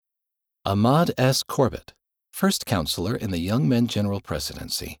Ahmad S. Corbett, first counselor in the Young Men General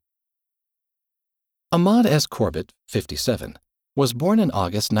Presidency. Ahmad S. Corbett, 57, was born in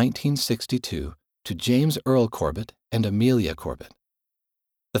August 1962 to James Earl Corbett and Amelia Corbett.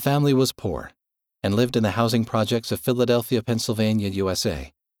 The family was poor and lived in the housing projects of Philadelphia, Pennsylvania,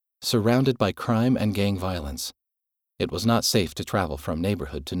 USA, surrounded by crime and gang violence. It was not safe to travel from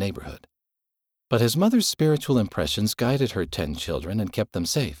neighborhood to neighborhood. But his mother's spiritual impressions guided her 10 children and kept them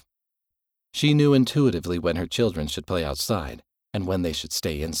safe. She knew intuitively when her children should play outside and when they should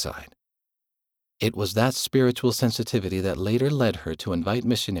stay inside. It was that spiritual sensitivity that later led her to invite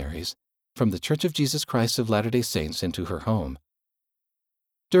missionaries from the Church of Jesus Christ of Latter-day Saints into her home.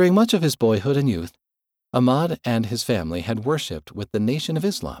 During much of his boyhood and youth, Ahmad and his family had worshipped with the Nation of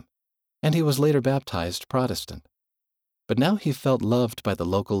Islam, and he was later baptized Protestant. But now he felt loved by the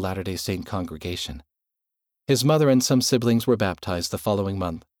local Latter-day Saint congregation. His mother and some siblings were baptized the following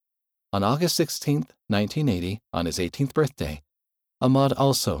month. On August 16, 1980, on his 18th birthday, Ahmad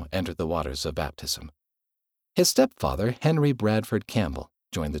also entered the waters of baptism. His stepfather, Henry Bradford Campbell,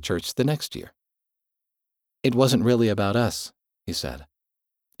 joined the church the next year. "It wasn't really about us," he said.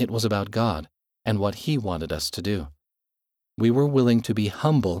 "It was about God and what He wanted us to do. We were willing to be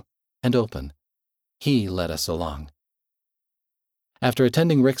humble and open. He led us along." After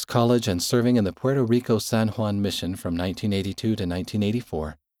attending Ricks College and serving in the Puerto Rico San Juan Mission from 1982 to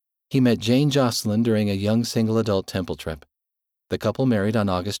 1984, he met Jane Jocelyn during a young single adult temple trip. The couple married on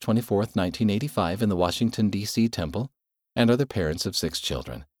August 24, 1985 in the Washington, D.C. temple and are the parents of 6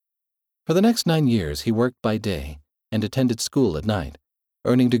 children. For the next 9 years, he worked by day and attended school at night,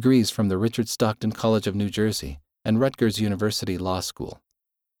 earning degrees from the Richard Stockton College of New Jersey and Rutgers University Law School.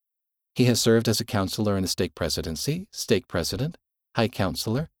 He has served as a counselor in the stake presidency, stake president, high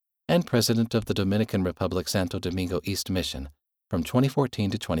counselor, and president of the Dominican Republic Santo Domingo East Mission from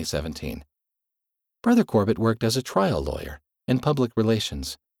 2014 to 2017. Brother Corbett worked as a trial lawyer in public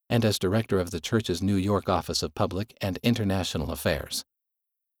relations and as director of the church's New York Office of Public and International Affairs.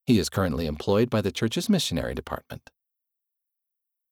 He is currently employed by the church's missionary department.